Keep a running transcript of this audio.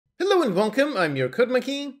Hello and welcome, I'm your Code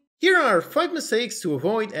Monkey. Here are 5 mistakes to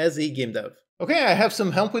avoid as a game dev. Okay, I have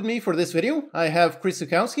some help with me for this video. I have Chris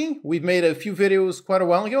Zukowski. We've made a few videos quite a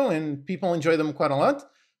while ago and people enjoy them quite a lot.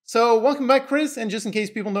 So welcome back, Chris, and just in case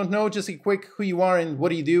people don't know, just a quick who you are and what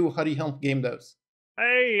do you do, how do you help game devs?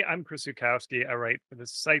 Hey, I'm Chris Zukowski. I write for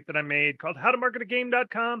this site that I made called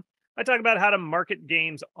howtomarketagame.com. I talk about how to market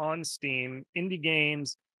games on Steam, indie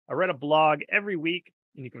games. I write a blog every week,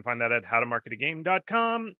 and you can find that at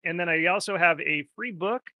howtomarketagame.com. And then I also have a free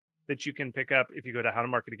book that you can pick up if you go to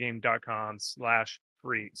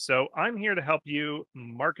howtomarketagame.com/free. So I'm here to help you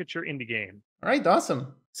market your indie game. Alright,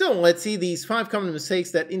 awesome. So let's see these 5 common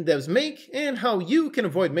mistakes that indie devs make and how you can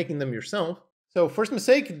avoid making them yourself. So first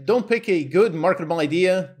mistake, don't pick a good marketable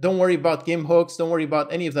idea. Don't worry about game hooks. Don't worry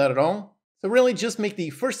about any of that at all. So really just make the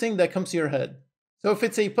first thing that comes to your head. So if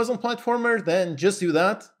it's a puzzle platformer, then just do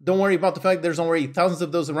that. Don't worry about the fact there's already thousands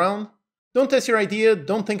of those around. Don't test your idea.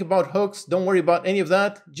 Don't think about hooks. Don't worry about any of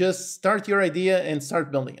that. Just start your idea and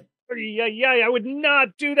start building it. Yeah, I would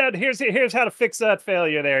not do that. Here's how to fix that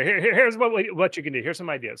failure there. Here's what you can do. Here's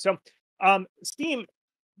some ideas. So, Steam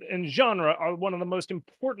and genre are one of the most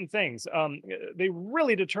important things. They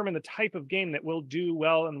really determine the type of game that will do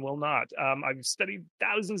well and will not. I've studied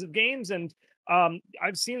thousands of games, and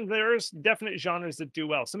I've seen there's definite genres that do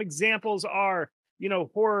well. Some examples are,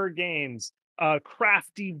 horror games,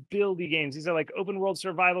 crafty, buildy games. These are like open world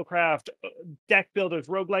survival craft, deck builders,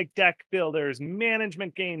 roguelike deck builders,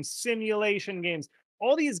 management games, simulation games.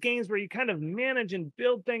 All these games where you kind of manage and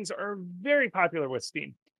build things are very popular with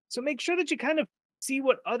Steam. So make sure that you kind of see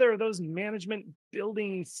what other of those management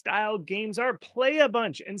building style games are. Play a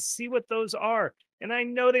bunch and see what those are. And I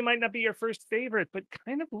know they might not be your first favorite, but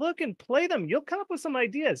kind of look and play them. You'll come up with some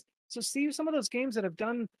ideas. So see some of those games that have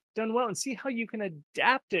done well and see how you can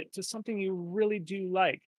adapt it to something you really do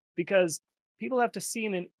like. Because people have to see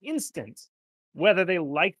in an instant whether they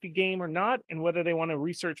like the game or not and whether they want to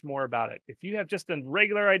research more about it. If you have just a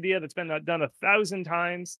regular idea that's been done 1,000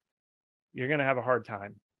 times, you're going to have a hard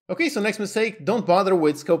time. Okay, so next mistake, don't bother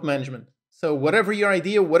with scope management. So whatever your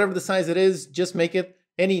idea, whatever the size it is, just make it.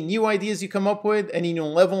 Any new ideas you come up with, any new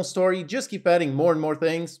level story, just keep adding more and more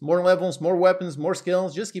things, more levels, more weapons, more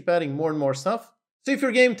skills, just keep adding more and more stuff. So if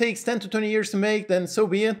your game takes 10 to 20 years to make, then so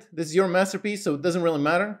be it. This is your masterpiece, so it doesn't really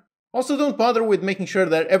matter. Also, don't bother with making sure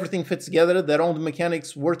that everything fits together, that all the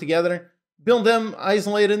mechanics work together. Build them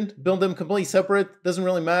isolated, build them completely separate, doesn't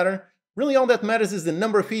really matter. Really all that matters is the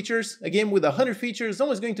number of features. A game with 100 features is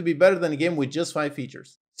always going to be better than a game with just 5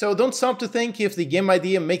 features. So don't stop to think if the game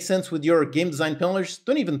idea makes sense with your game design pillars.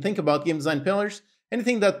 Don't even think about game design pillars.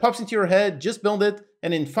 Anything that pops into your head, just build it,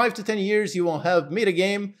 and in 5 to 10 years you will have made a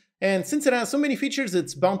game, and since it has so many features,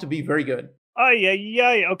 it's bound to be very good. Oh,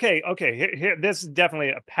 yeah. Okay. This is definitely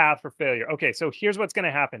a path for failure. Okay, so here's what's going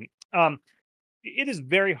to happen. It is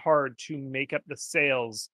very hard to make up the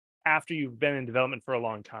sales after you've been in development for a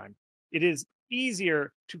long time. It is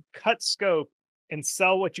easier to cut scope and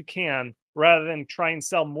sell what you can rather than try and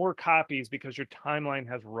sell more copies because your timeline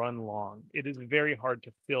has run long. It is very hard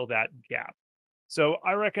to fill that gap. So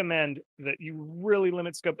I recommend that you really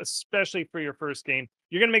limit scope, especially for your first game.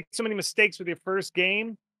 You're going to make so many mistakes with your first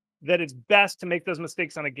game that it's best to make those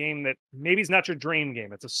mistakes on a game that maybe is not your dream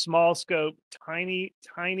game. It's a small scope, tiny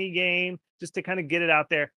game, just to kind of get it out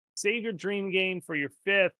there. Save your dream game for your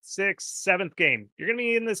 5th, 6th, 7th game. You're going to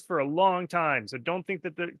be in this for a long time. So don't think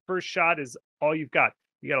that the first shot is all you've got.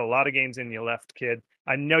 You got a lot of games in you left, kid.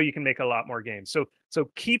 I know you can make a lot more games. So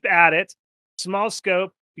keep at it. Small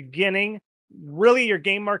scope, beginning, really your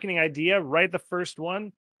game marketing idea, right? The first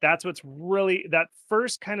one. That's what's really, that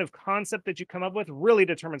first kind of concept that you come up with really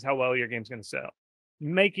determines how well your game's going to sell.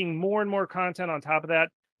 Making more and more content on top of that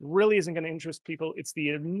really isn't going to interest people. It's the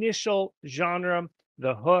initial genre,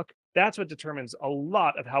 the hook. That's what determines a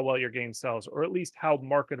lot of how well your game sells, or at least how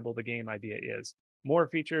marketable the game idea is. More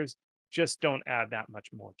features, just don't add that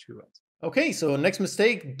much more to it. Okay, so next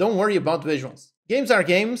mistake, don't worry about visuals. Games are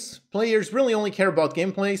games. Players really only care about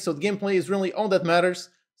gameplay, so the gameplay is really all that matters.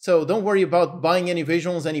 So don't worry about buying any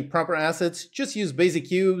visuals, any proper assets. Just use basic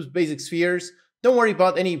cubes, basic spheres. Don't worry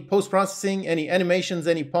about any post-processing, any animations,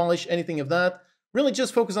 any polish, anything of that. Really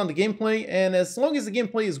just focus on the gameplay, and as long as the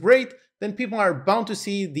gameplay is great, then people are bound to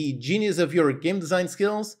see the genius of your game design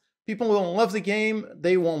skills. People will love the game,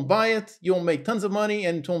 they won't buy it, you'll make tons of money,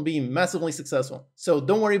 and it will be massively successful. So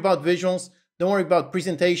don't worry about visuals, don't worry about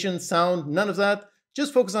presentation, sound, none of that.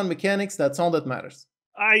 Just focus on mechanics, that's all that matters.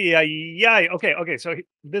 Yeah. Okay. So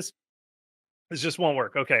this just won't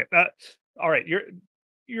work. Okay. All right.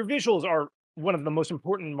 Your visuals are one of the most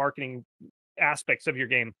important marketing aspects of your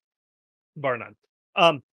game, bar none.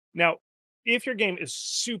 Now, if your game is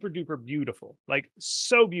super duper beautiful, like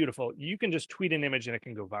so beautiful, you can just tweet an image and it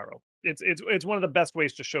can go viral. It's one of the best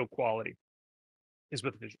ways to show quality is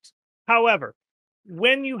with visuals. However,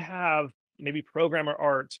 when you have maybe programmer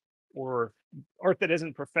art or art that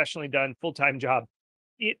isn't professionally done, full-time job,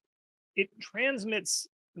 it it transmits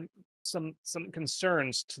some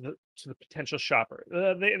concerns to the potential shopper.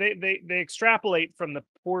 They extrapolate from the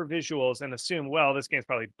poor visuals and assume, well, this game's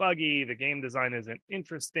probably buggy, the game design isn't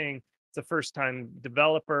interesting, it's a first time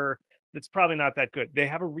developer, it's probably not that good. They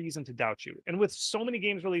have a reason to doubt you. And with so many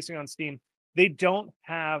games releasing on Steam, they don't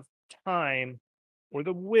have time or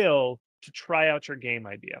the will to try out your game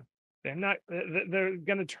idea. They're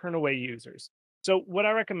going to turn away users. So what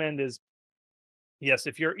I recommend is, yes,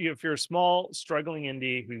 if you're a small struggling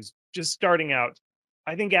indie who's just starting out,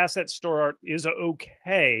 I think asset store art is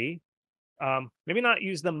okay. Maybe not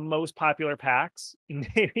use the most popular packs.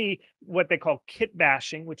 Maybe what they call kit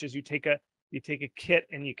bashing, which is you take a kit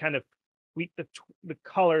and you kind of tweak the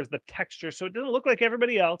colors, the texture, so it doesn't look like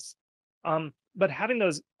everybody else. But having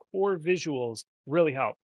those core visuals really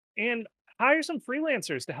help. And hire some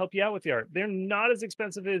freelancers to help you out with the art. They're not as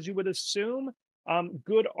expensive as you would assume.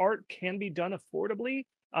 Good art can be done affordably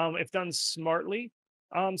if done smartly.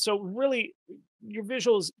 So really, your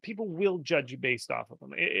visuals, people will judge you based off of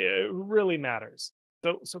them. It really matters.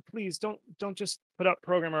 So please don't just put up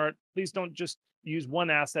program art. Please don't just use one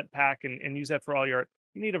asset pack and use that for all your art.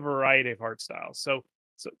 You need a variety of art styles. So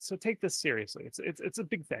take this seriously. It's a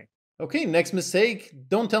big thing. Okay, next mistake.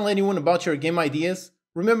 Don't tell anyone about your game ideas.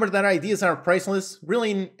 Remember that ideas are priceless.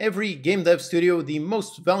 Really, in every game dev studio, the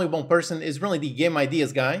most valuable person is really the game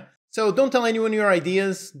ideas guy. So don't tell anyone your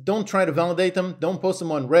ideas, don't try to validate them, don't post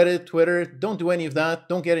them on Reddit, Twitter, don't do any of that,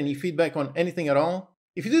 don't get any feedback on anything at all.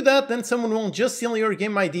 If you do that, then someone will just steal your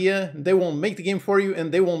game idea, they will make the game for you,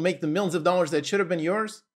 and they will make the millions of dollars that should have been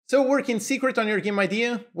yours. So work in secret on your game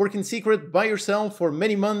idea, work in secret by yourself for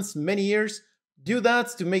many months, many years. Do that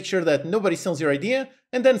to make sure that nobody steals your idea,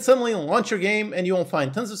 and then suddenly launch your game and you will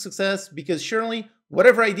find tons of success, because surely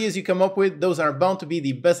whatever ideas you come up with, those are bound to be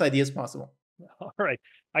the best ideas possible. All right.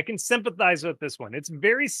 I can sympathize with this one. It's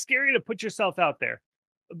very scary to put yourself out there,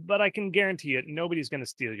 but I can guarantee you nobody's going to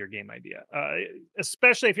steal your game idea.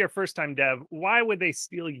 Especially if you're a first-time dev. Why would they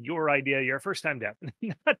steal your idea? You're a first-time dev.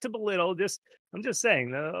 Not to belittle, I'm just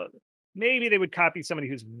saying, maybe they would copy somebody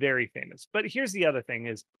who's very famous. But here's the other thing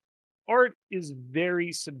is, art is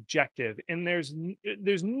very subjective, and there's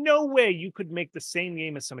no way you could make the same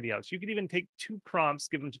game as somebody else. You could even take two prompts,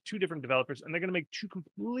 give them to two different developers, and they're going to make two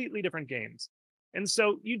completely different games. And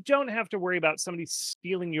so you don't have to worry about somebody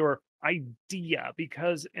stealing your idea,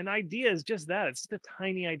 because an idea is just that. It's just a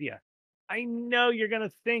tiny idea. I know you're going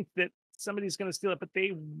to think that somebody's going to steal it, but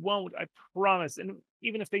they won't, I promise. And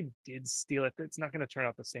even if they did steal it, it's not going to turn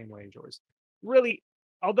out the same way as yours. Really,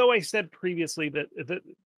 although I said previously that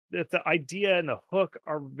the idea and the hook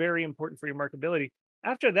are very important for your marketability,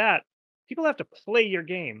 after that, people have to play your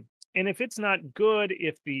game. And if it's not good,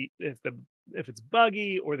 if it's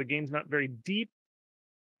buggy or the game's not very deep,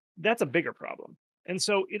 that's a bigger problem. And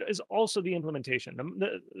so it is also the implementation.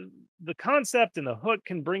 The concept and the hook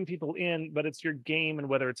can bring people in, but it's your game and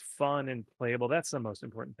whether it's fun and playable. That's the most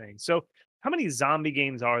important thing. So how many zombie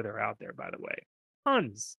games are there out there, by the way?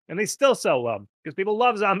 Tons. And they still sell well because people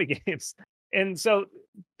love zombie games. And so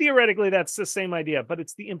theoretically, that's the same idea, but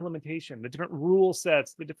it's the implementation, the different rule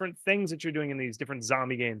sets, the different things that you're doing in these different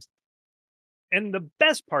zombie games. And the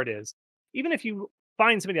best part is, even if you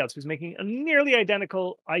find somebody else who's making a nearly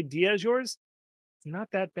identical idea as yours, it's not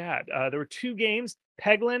that bad. There were two games,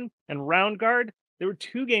 Peglin and Round Guard. There were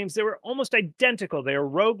two games that were almost identical. They were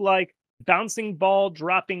roguelike, bouncing ball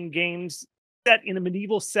dropping games set in a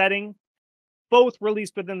medieval setting, both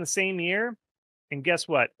released within the same year. And guess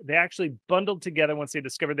what? They actually bundled together once they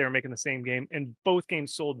discovered they were making the same game, and both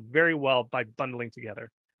games sold very well by bundling together.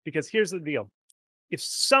 Because here's the deal. If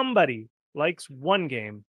somebody likes one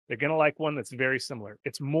game, they're going to like one that's very similar.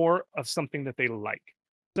 It's more of something that they like.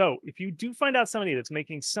 So if you do find out somebody that's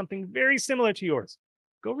making something very similar to yours,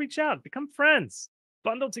 go reach out, become friends,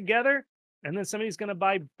 bundle together, and then somebody's going to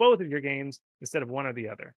buy both of your games instead of one or the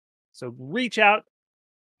other. So reach out,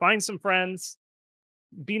 find some friends,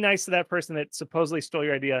 be nice to that person that supposedly stole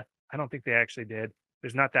your idea. I don't think they actually did.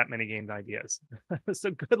 There's not that many game ideas.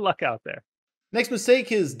 So good luck out there. Next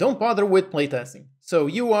mistake is don't bother with playtesting. So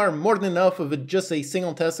you are more than enough of just a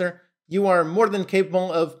single tester. You are more than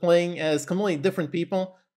capable of playing as completely different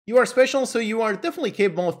people. You are special, so you are definitely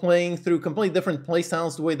capable of playing through completely different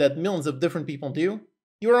playstyles the way that millions of different people do.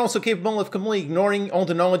 You are also capable of completely ignoring all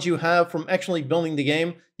the knowledge you have from actually building the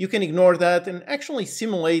game. You can ignore that and actually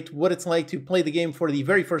simulate what it's like to play the game for the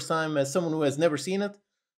very first time as someone who has never seen it.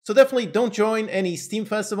 So definitely don't join any Steam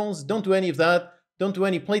festivals, don't do any of that, don't do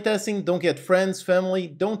any playtesting, don't get friends, family,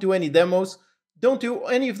 don't do any demos, don't do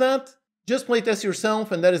any of that. Just playtest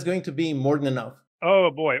yourself and that is going to be more than enough.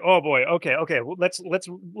 Oh boy. Oh boy. Okay. Okay. Well,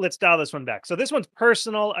 let's dial this one back. So this one's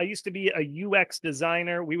personal. I used to be a UX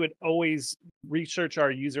designer. We would always research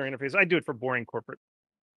our user interface. I do it for boring corporate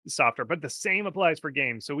software, but the same applies for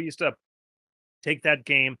games. So we used to take that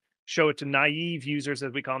game, show it to naive users,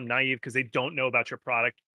 as we call them, naive because they don't know about your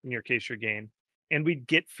product, in your case, your game. And we'd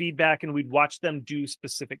get feedback and we'd watch them do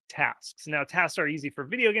specific tasks. Now, tasks are easy for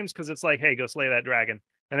video games because it's like, hey, go slay that dragon.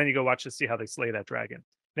 And then you go watch to see how they slay that dragon.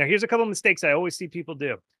 Now, here's a couple of mistakes I always see people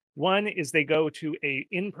do. One is they go to a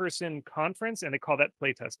in-person conference and they call that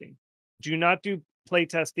playtesting. Do not do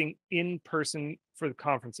playtesting in person for the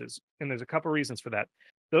conferences. And there's a couple reasons for that.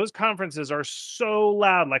 Those conferences are so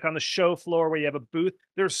loud, like on the show floor where you have a booth,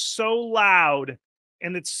 they're so loud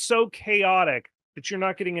and it's so chaotic that you're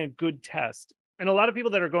not getting a good test. And a lot of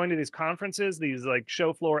people that are going to these conferences, these like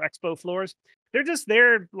show floor, expo floors, they're just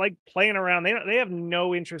there like playing around. They have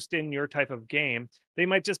no interest in your type of game. They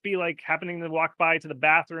might just be like happening to walk by to the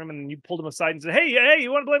bathroom and you pulled them aside and said, hey, you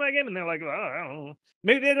want to play my game? And they're like, oh, I don't know.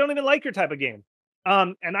 Maybe they don't even like your type of game.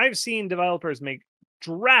 And I've seen developers make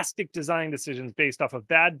drastic design decisions based off of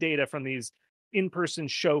bad data from these in-person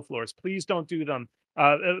show floors. Please don't do them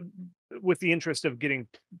with the interest of getting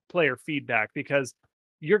player feedback because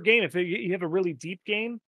your game, if you have a really deep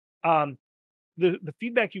game, the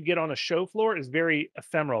feedback you get on a show floor is very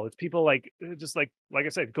ephemeral. It's people like just like I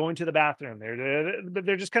said, going to the bathroom.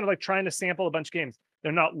 They're just kind of like trying to sample a bunch of games.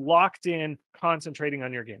 They're not locked in, concentrating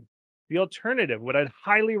on your game. The alternative, what I'd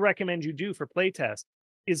highly recommend you do for playtest,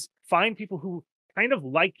 is find people who kind of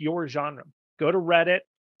like your genre. Go to Reddit,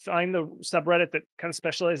 find the subreddit that kind of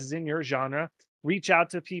specializes in your genre. Reach out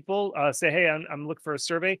to people, say, hey, I'm looking for a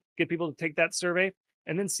survey. Get people to take that survey,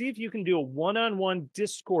 and then see if you can do a one-on-one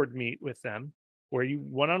Discord meet with them where you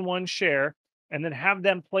one-on-one share and then have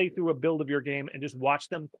them play through a build of your game and just watch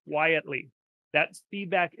them quietly. That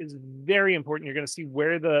feedback is very important. You're going to see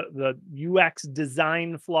where the UX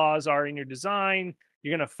design flaws are in your design.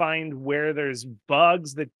 You're going to find where there's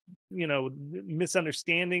bugs that,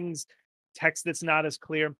 misunderstandings, text that's not as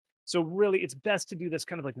clear. So really, it's best to do this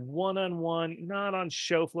kind of like one-on-one, not on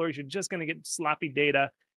show floors. You're just going to get sloppy data.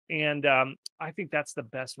 And I think that's the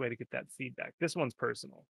best way to get that feedback. This one's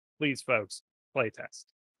personal. Please, folks, playtest.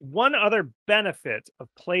 One other benefit of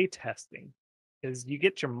playtesting is you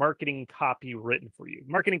get your marketing copy written for you.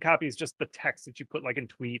 Marketing copy is just the text that you put like in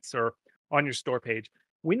tweets or on your store page.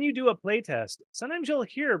 When you do a playtest, sometimes you'll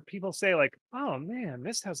hear people say like, oh man,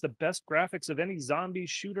 this has the best graphics of any zombie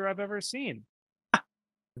shooter I've ever seen.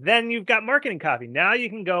 Then you've got marketing copy. Now you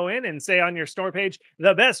can go in and say on your store page,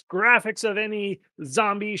 the best graphics of any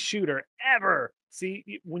zombie shooter ever.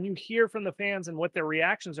 See, when you hear from the fans and what their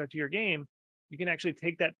reactions are to your game, you can actually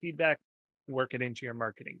take that feedback, work it into your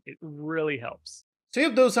marketing. It really helps. So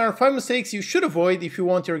yep, those are 5 mistakes you should avoid if you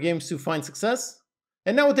want your games to find success.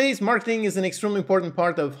 And nowadays, marketing is an extremely important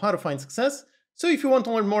part of how to find success. So if you want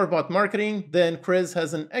to learn more about marketing, then Chris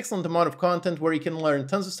has an excellent amount of content where you can learn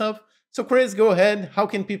tons of stuff. So Chris, go ahead. How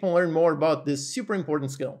can people learn more about this super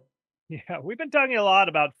important skill? Yeah, we've been talking a lot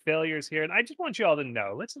about failures here, and I just want you all to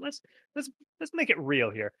know. Let's make it real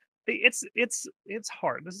here. It's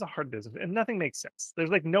hard. This is a hard business, and nothing makes sense. There's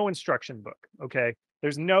like no instruction book. Okay,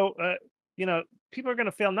 there's no people are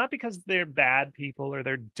gonna fail not because they're bad people or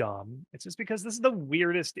they're dumb. It's just because this is the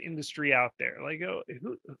weirdest industry out there. Like,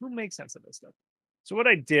 who makes sense of this stuff? So what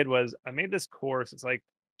I did was I made this course. It's like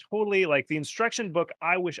totally like the instruction book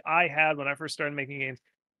I wish I had when I first started making games.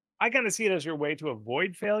 I kind of see it as your way to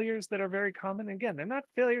avoid failures that are very common. Again, they're not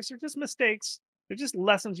failures, they're just mistakes. They're just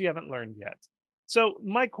lessons you haven't learned yet. So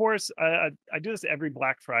my course, I do this every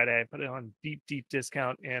Black Friday. I put it on deep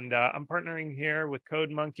discount, and I'm partnering here with Code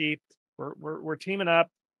Monkey. We're teaming up.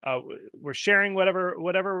 We're sharing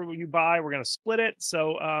whatever you buy. We're going to split it.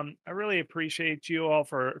 So I really appreciate you all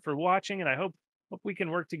for watching, and I hope we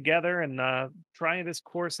can work together and try this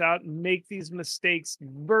course out and make these mistakes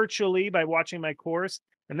virtually by watching my course.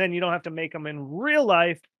 And then you don't have to make them in real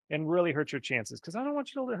life and really hurt your chances. Because I don't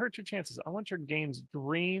want you to hurt your chances. I want your game's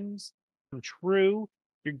dreams come true.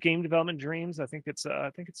 Your game development dreams. I think it's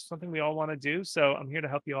something we all want to do. So I'm here to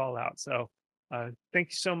help you all out. So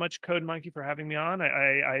thank you so much, Code Monkey, for having me on.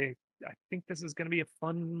 I think this is going to be a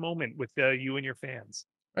fun moment with you and your fans.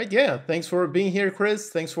 Right, yeah, thanks for being here, Chris.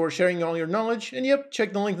 Thanks for sharing all your knowledge. And yep,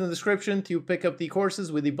 check the link in the description to pick up the courses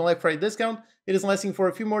with the Black Friday discount. It is lasting for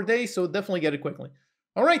a few more days, so definitely get it quickly.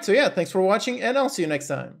 All right, so yeah, thanks for watching, and I'll see you next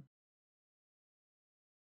time.